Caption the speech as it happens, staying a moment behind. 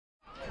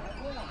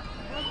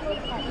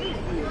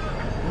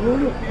Die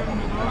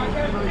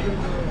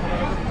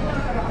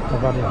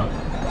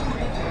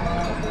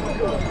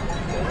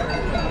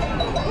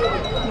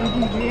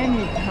weer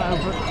niet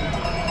houden.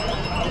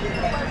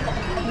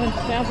 Dan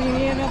staat hij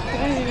weer op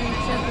en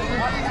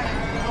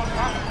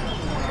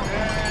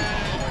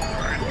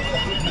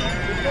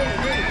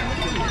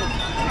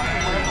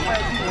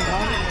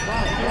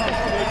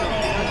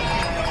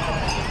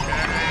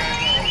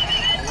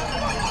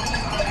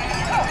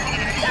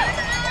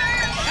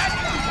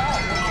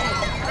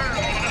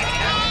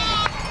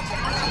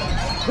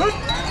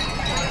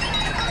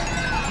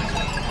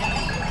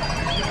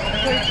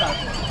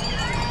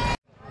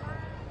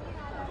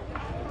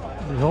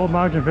The whole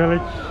mountain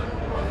village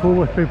full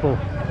with people.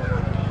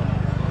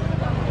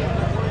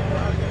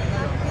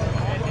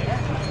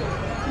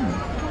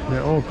 They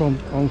all come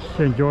on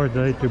St. George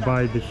Day to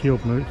buy the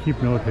sheep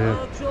milk here.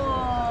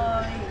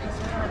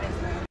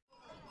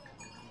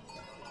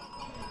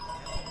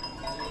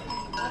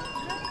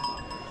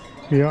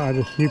 Here are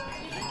the sheep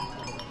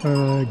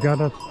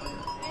gathered,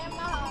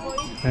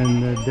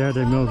 and there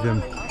they milk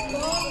them.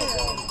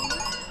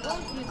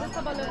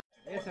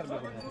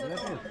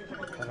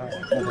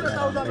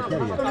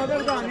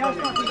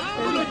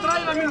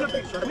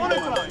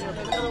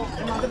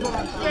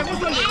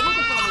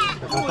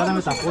 Κρατάνε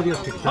με τα πόδια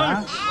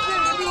σφιχτά.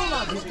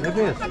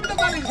 Βλέπεις.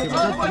 Και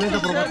μετά του λέει το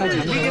προβατάκι.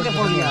 Φύγετε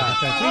πόδια.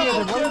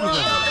 Φύγετε πόδια.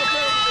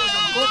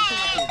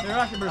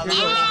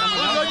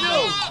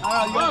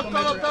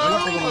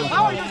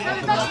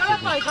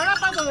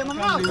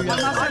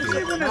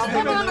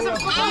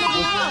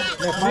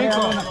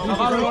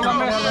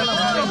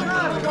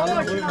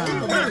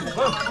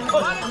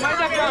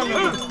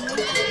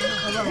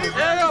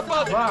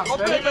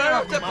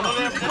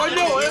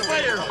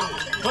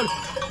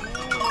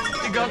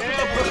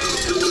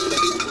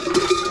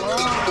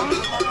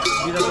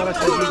 Κοίτα τώρα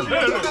σε γίνει.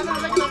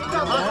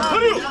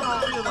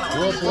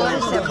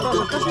 Ώρες αυτό,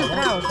 αυτός είναι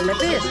τράος,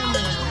 βλέπεις.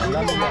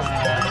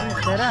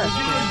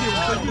 Τεράστιο.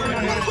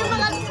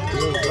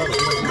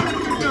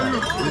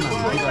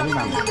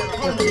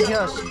 Και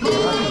τελειώσει.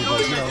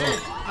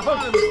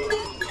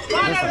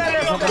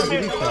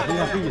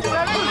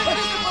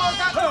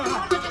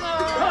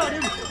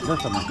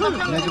 Δώστε μας,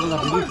 είναι και να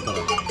πηγήσει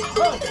τώρα.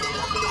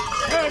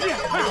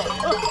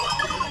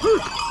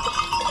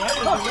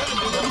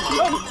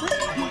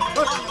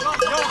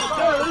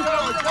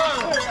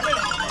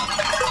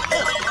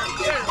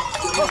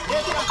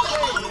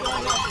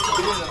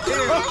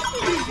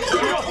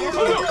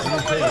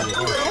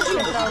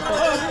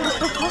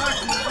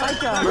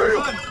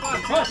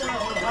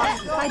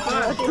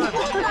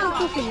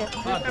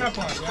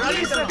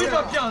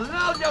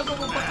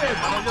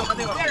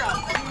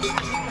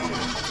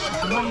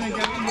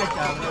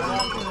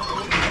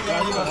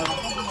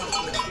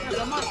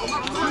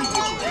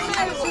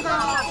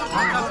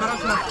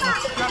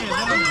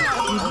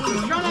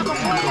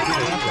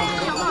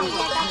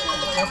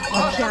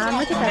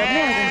 Πιάνω και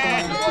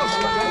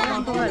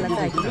καρμέζουν το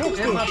γαλατάκι,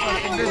 έτσι.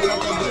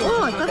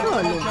 Όχι,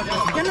 καθόλου.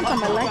 Πιάνω τα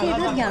μαλάκια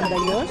γιατί δεν πιάνουν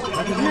αλλιώς.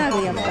 Είναι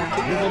άγρια αυτά.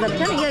 Τα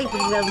πιάνω για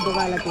να βγάζουν το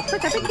γάλα τους. Τα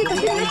κατέχει και τα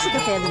αφήνουν έξω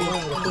και φεύγουν.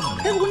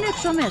 Φεύγουν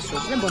έξω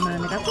αμέσως. Δεν μπορούν να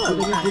είναι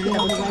καθόλου. Κοίτα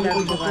πώς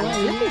βγάζουν το γάλα.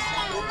 Βλέπεις.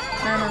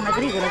 Να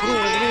γρήγορα,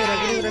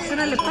 σε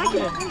ένα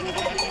λεπτάκι.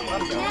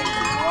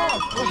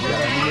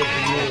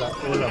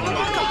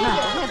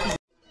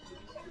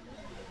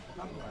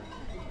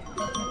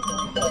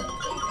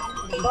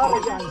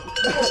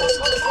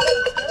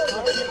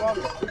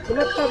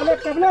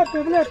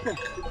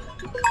 Βλέπετε.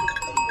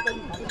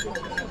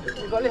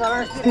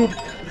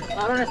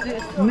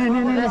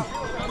 Ναι.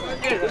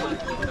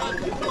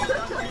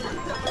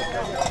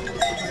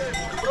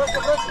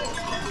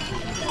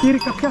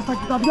 Kirka piasta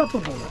che t'avvio to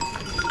pure.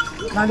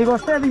 La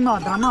ligoste di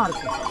madra,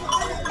 Marco.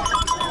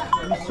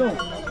 Isso.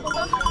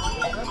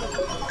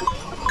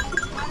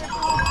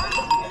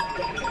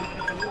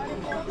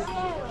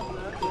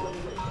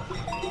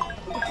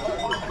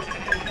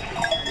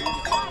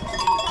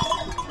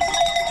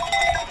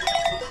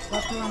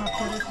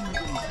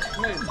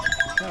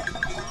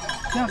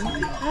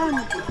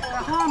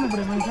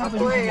 Bre, ma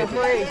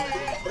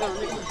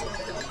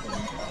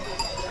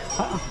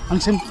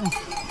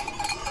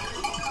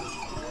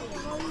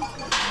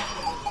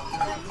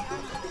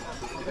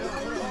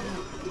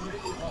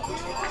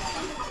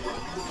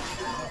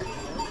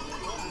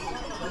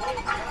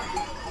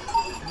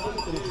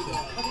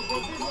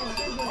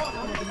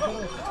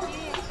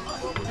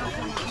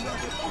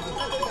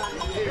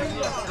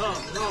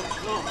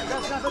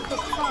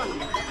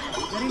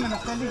Περίμενε,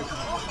 στέλνει.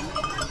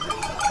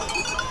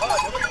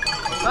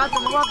 Κάτω,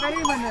 εγώ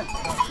περίμενε.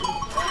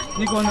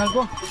 Νίκο, να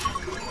βγω.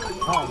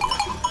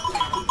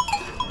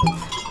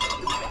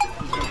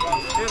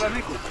 Έλα,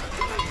 Νίκο.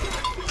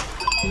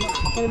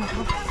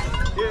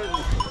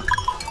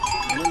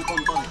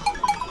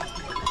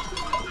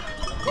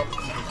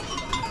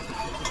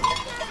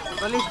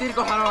 Πολύ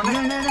στήρικο χαρό, ναι.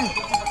 Ναι.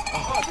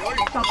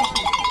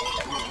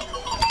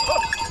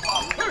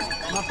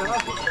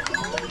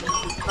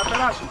 Να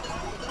περάσει.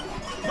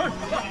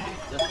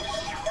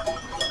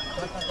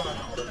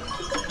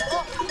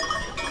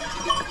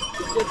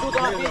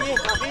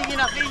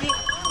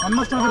 Αν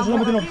μας να βρεθούμε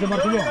με την όψη,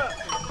 Μαρτιλιό.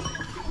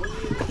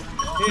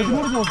 Δεν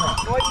μπορείς να το κάνει.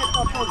 Όχι με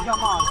σκοτός για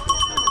μας.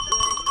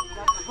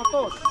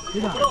 Σκοτός.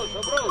 Κοίτα.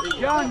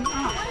 Γιάννη.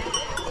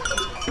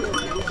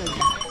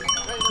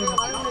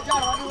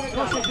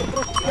 Πρόσεχε,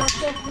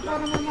 πρόσεχε.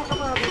 Κάνουμε ένα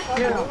καμάρα.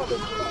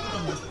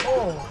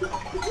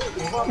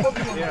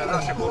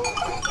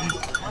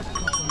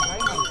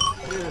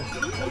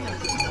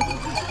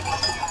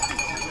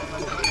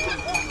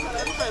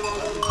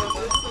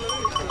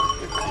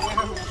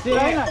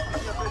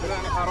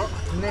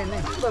 Ναι, ναι.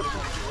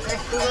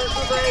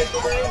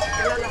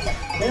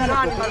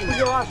 Γιάννη, μας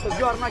πει ο Άστος,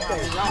 δυο αρμάκια.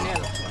 Γιάννη,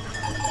 έλα.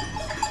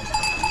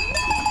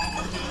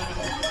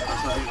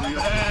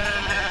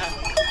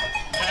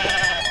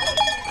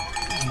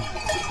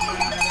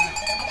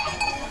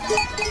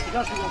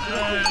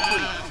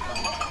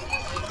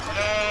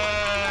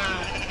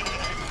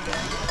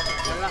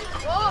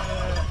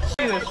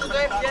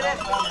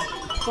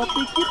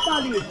 Τοπική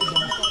πάλι.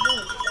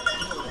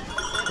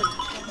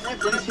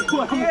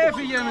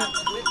 Έφυγε με.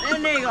 Δεν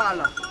είναι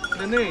γάλα.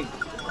 Δεν είναι.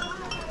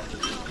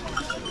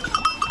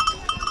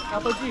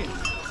 Από εκεί.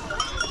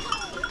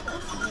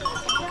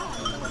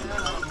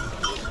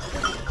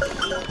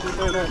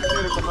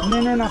 Ναι,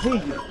 ναι, να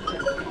φύγει.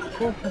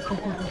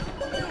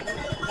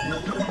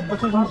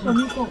 Βάζω τον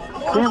Νίκο.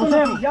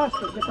 Γεια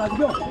σου, και τα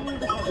δυο.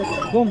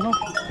 Δόμ, να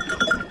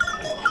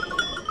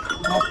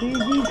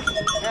φύγει.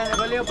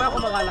 Ναι, λίγο που έχω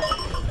μεγάλα.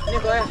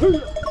 Νίκο,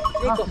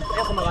 Νίκο,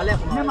 έχω μεγάλα,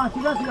 έχω Ναι, μα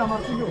σιγά σιγά,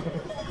 Μαρτίλιο.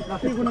 Να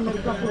φύγουν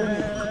μερικά που δεν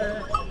είναι.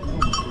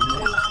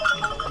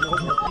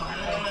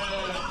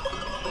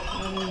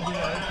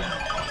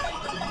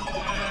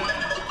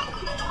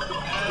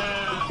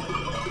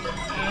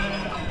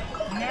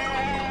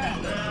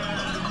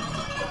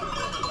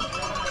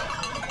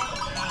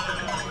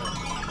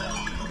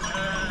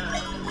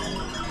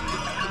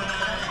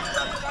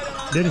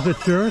 This is a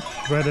church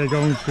where they're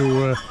going to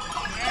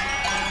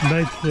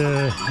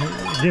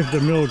give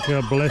the milk a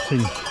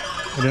blessing,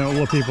 and then all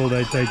the people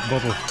they take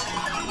bottles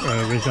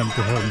with them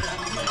to home.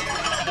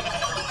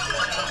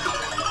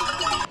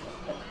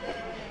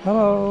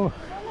 Hello.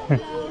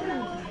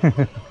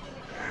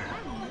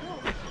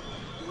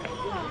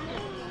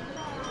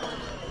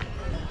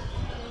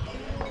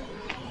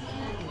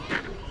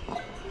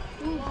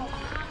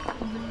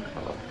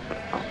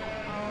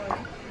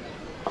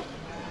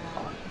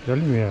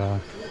 Mira.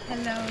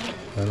 Hello.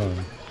 Hello.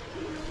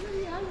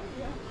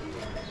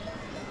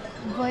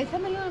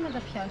 Βοήθαμε λίγο να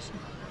μεταπιάσω.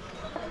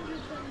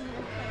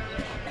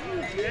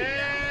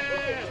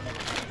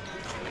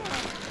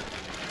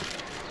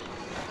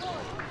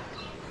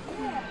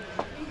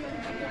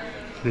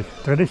 This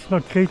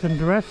traditional Cretan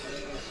dress?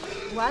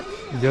 What?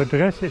 Your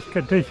dress is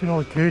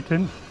traditional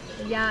Cretan?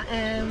 Yeah,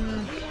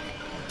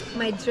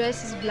 my dress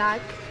is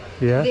black.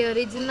 Yeah. The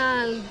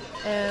original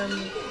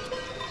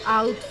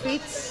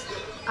outfits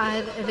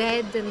are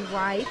red and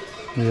white.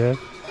 Yeah.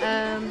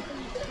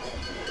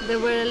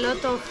 There were a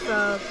lot of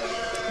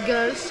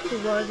girls who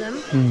wore them,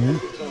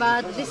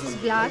 but this is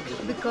black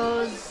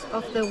because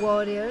of the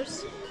warriors.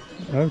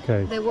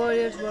 Okay. The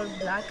warriors wore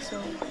black, so...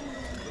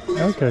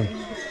 Okay,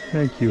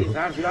 thank you.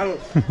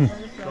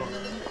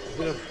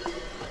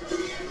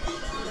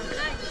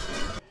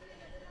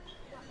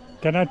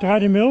 Can I try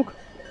the milk?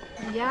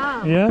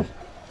 Yeah, Yes?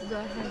 go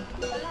ahead.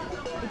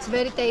 It's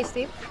very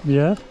tasty.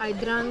 Yeah? I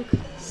drank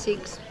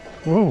 6.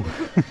 Whoa,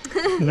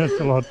 that's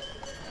a lot.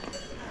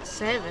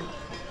 7.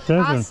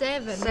 7?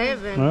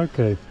 7.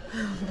 Okay.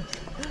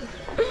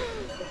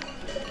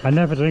 I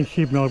never drink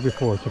sheep milk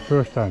before, it's the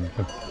first time.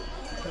 So.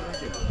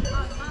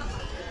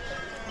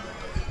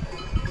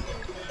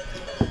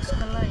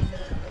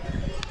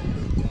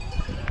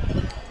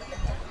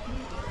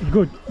 It's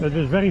good, it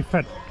is very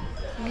fat.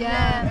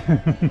 Yeah,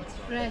 it's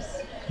fresh.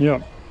 Yeah.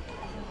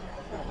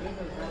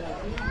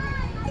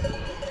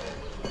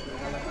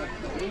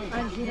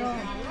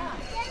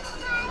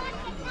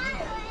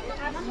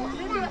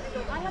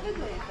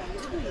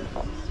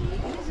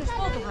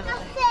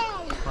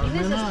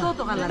 Είναι ζεστό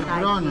το γαλατάκι.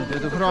 Χρόνου,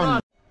 του χρόνου.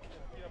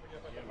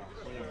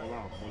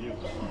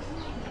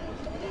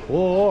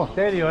 Ω,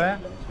 τέλειο,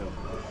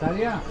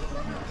 Ταλία.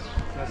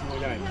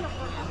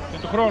 Και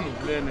του χρόνου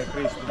λένε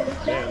Χρήστο.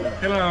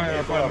 Θέλω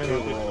να πάμε εδώ.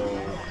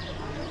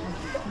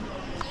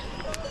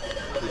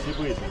 Εσύ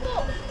που είσαι.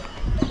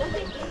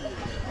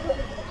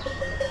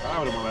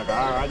 Αύριο μαλακά,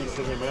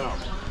 άνοιξες εμένα.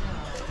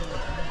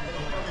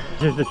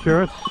 This is the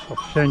church of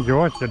St.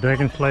 George, the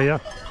dragon slayer.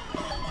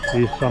 He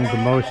is some of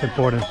the most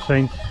important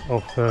saints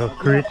of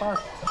Crete.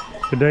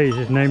 Today is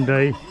his name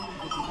day.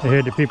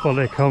 Here the people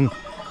they come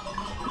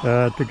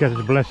to get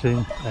his blessing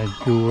and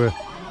to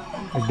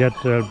get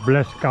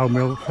blessed cow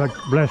milk,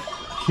 blessed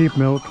sheep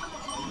milk.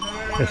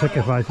 They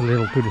sacrifice a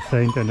little to the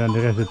saint and then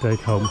the rest they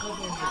take home.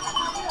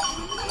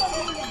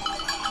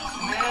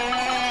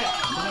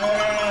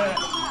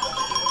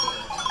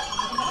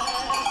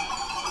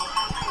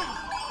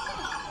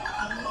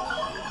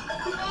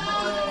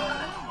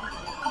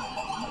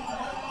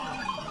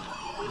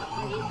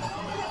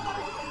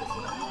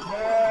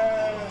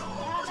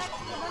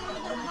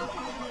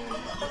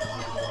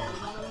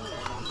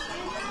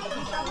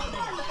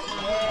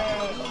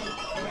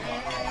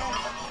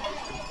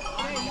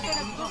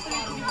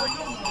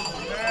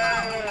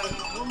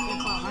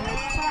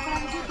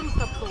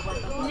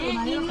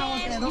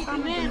 Εδώ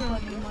συγκεκριμένο.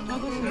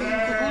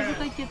 Το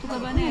κόζουτα και το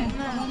καμπανέ.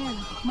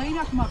 Μα είναι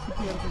αχμάχτη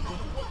που έρχεται.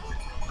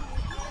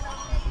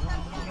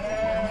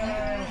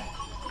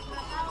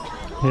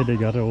 Here they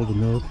gather all the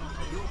milk,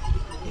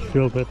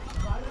 filter it,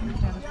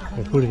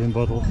 they put it in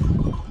bottles.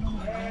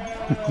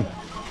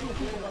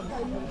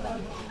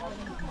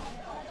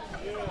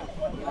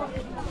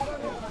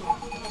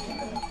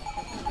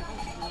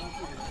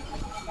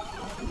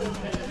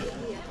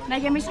 Να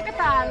γεμίσω και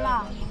τα άλλα.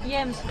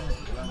 Γέμισε.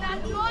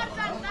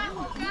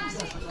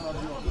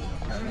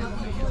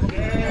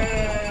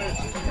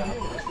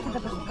 Κοίτα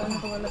πως το κάνουμε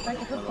το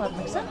γαλατάκι, αυτό το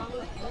πάρουμε ξανά.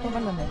 Το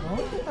βάλαμε εδώ,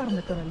 το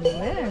πάρουμε τώρα λίγο,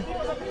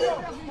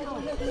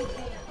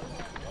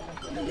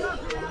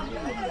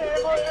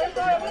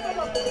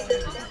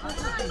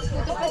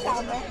 Το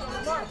πετάμε.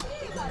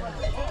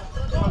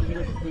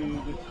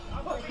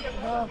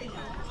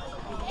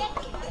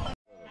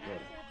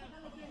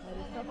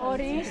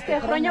 Ορίστε,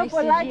 χρόνια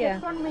πολλά και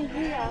χρόνια με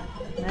υγεία.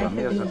 να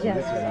έχετε την υγεία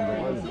σας.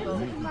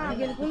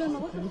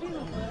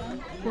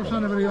 Πόσα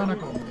είναι βρει Ιωάννα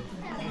ακόμα?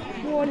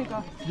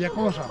 Μπόρικα.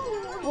 200.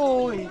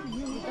 Όχι.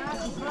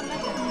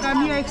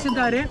 Καμία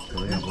 60 ρε.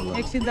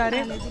 60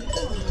 ρε.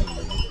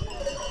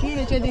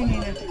 Είναι και δεν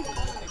είναι.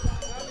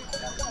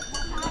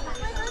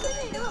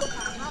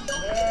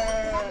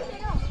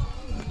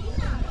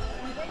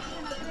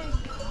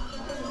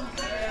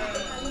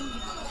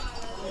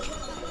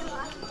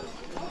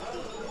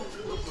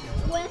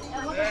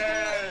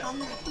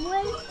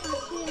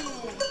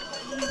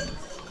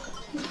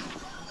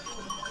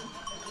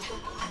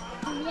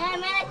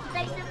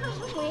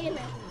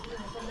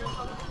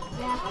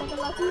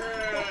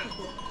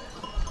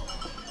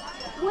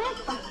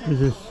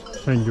 This is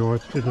St.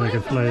 George, the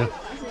dragon slayer.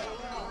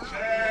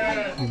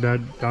 There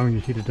down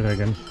you see the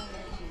dragon.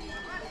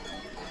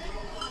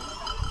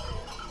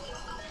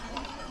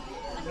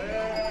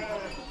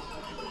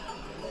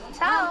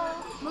 Ciao!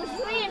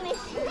 Mussolini,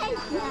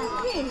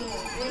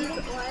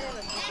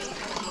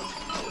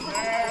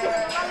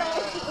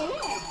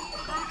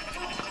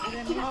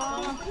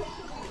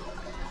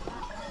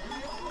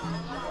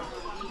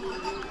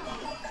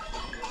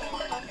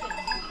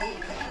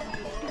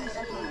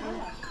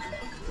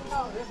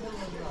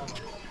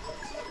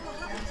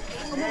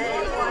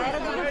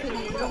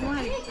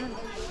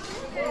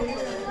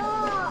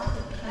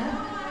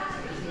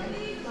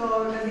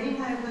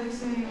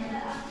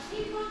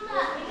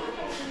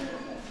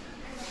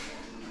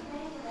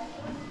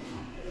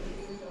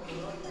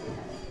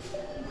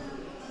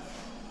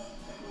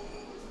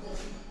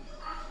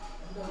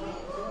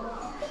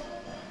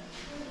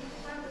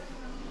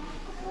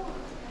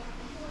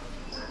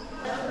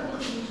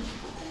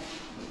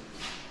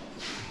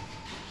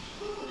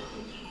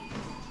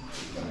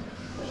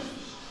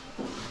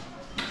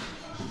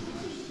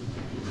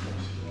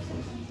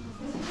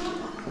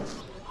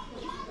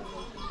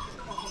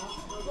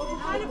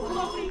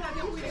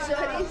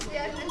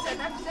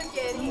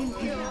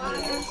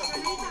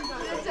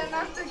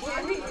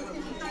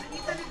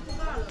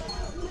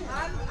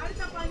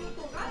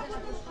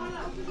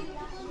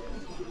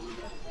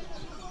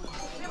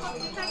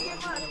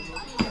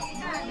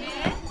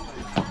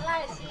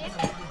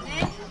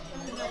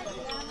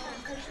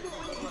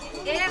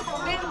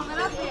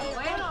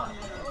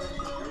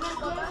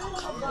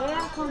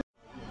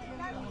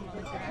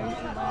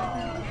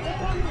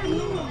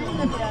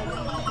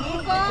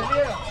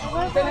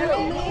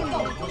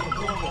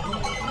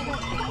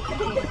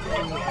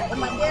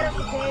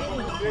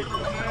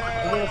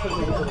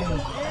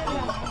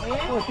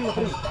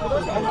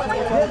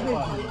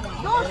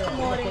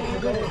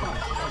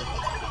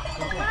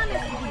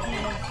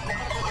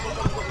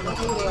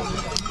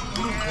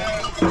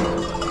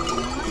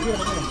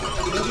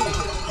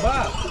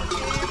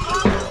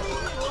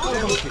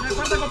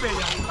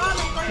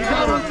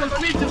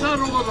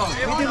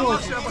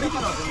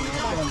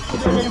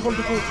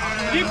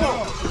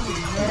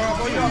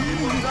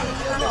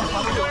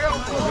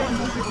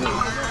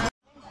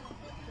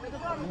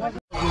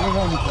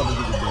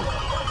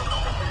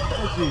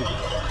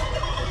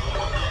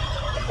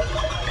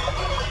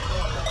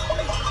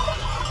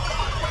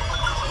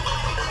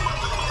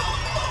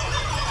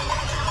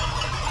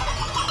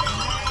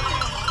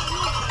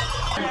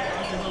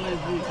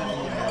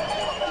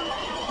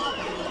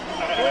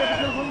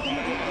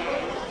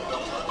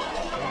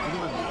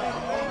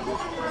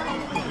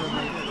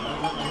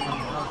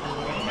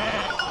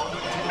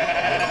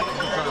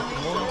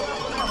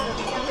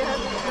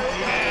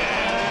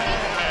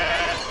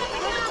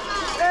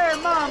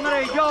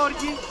 Μάμρε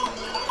Γιώργη,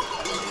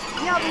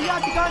 μια δουλειά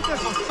την κάνετε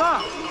σωστά.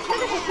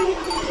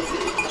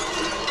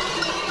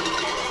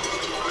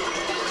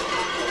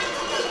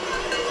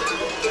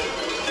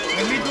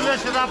 Μην του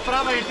λες ένα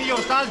πράγμα γιατί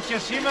γιορτάζεις και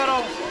σήμερα,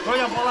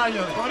 χρόνια πολλά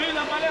Γιώργη. Χωρίς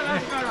να παλιά να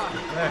καλά.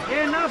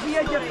 Ένα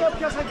φύγε και το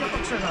πιάσα και το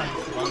ξεγάλει.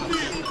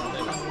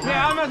 Ναι,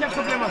 άμα για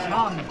ξοπλέμασε.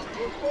 Άμε.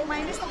 Μα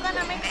εμείς το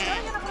κάναμε 6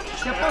 χρόνια να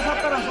φροντίσουμε. Και πώς θα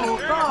πέρασε ο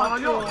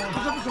Κάλλιο,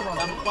 πώς θα πίσω βάλω.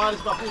 Θα μου πάρεις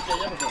τα πούσια,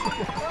 γέμισε.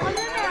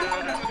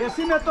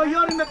 Εσύ με το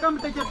Γιώργη με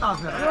κάνετε και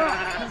τάφερα.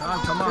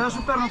 Και θα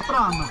σου παίρνω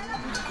πράγμα.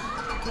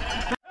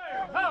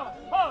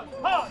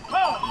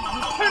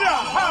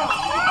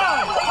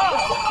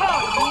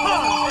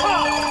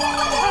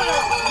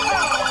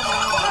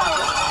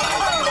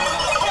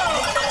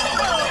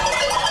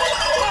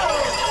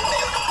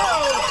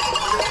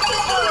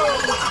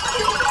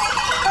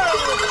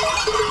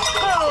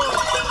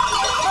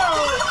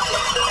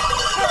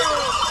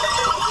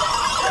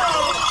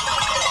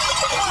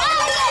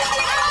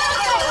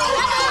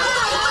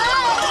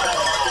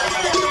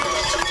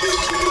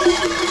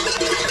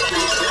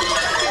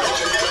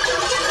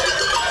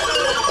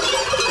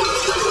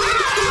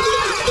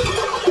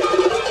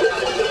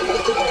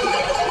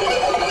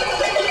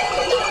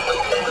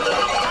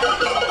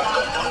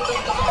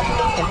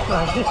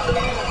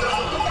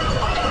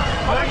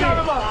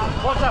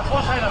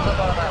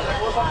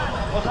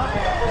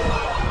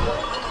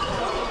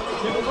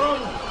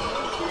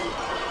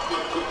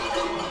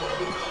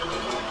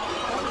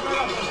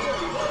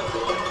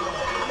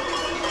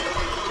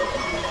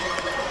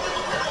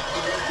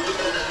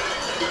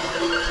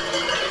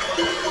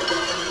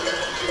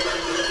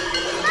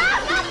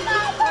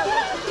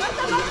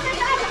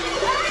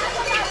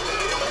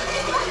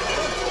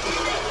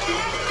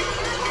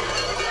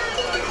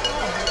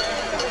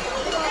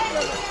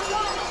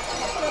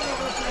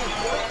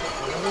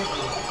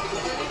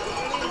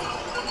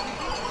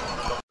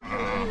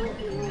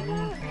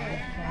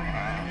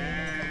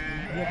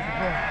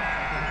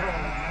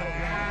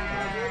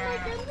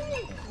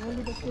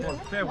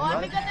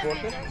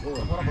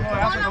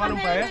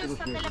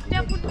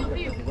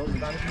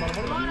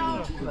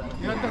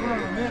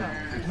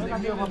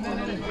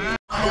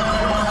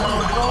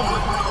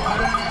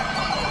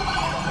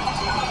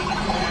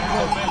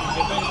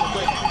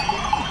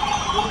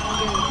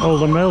 All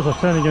the males are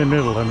standing in the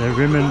middle and the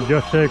women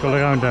just circle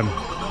around them.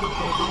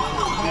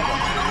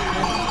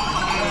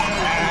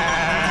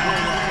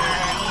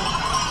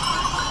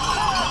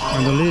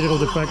 And the leader of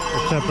the pack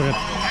is separate.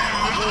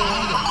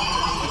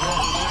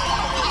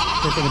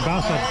 Kijk, de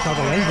baas staat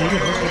alleen hier,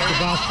 de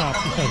baas staat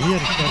hier,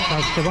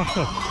 staat te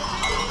wachten.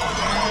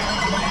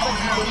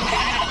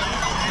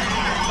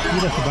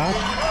 Hier is de baas.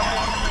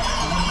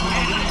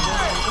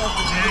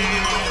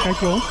 Kijk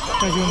jongen,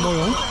 kijk jongen, mooi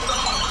hond.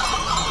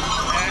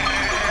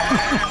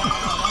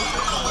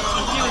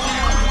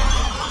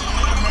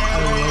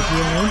 Leuke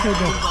jonge hond ook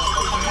nog.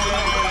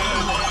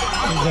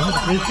 Ik zeg het,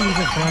 Christy, die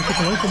zegt, het is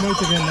leuk om mee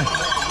te rennen.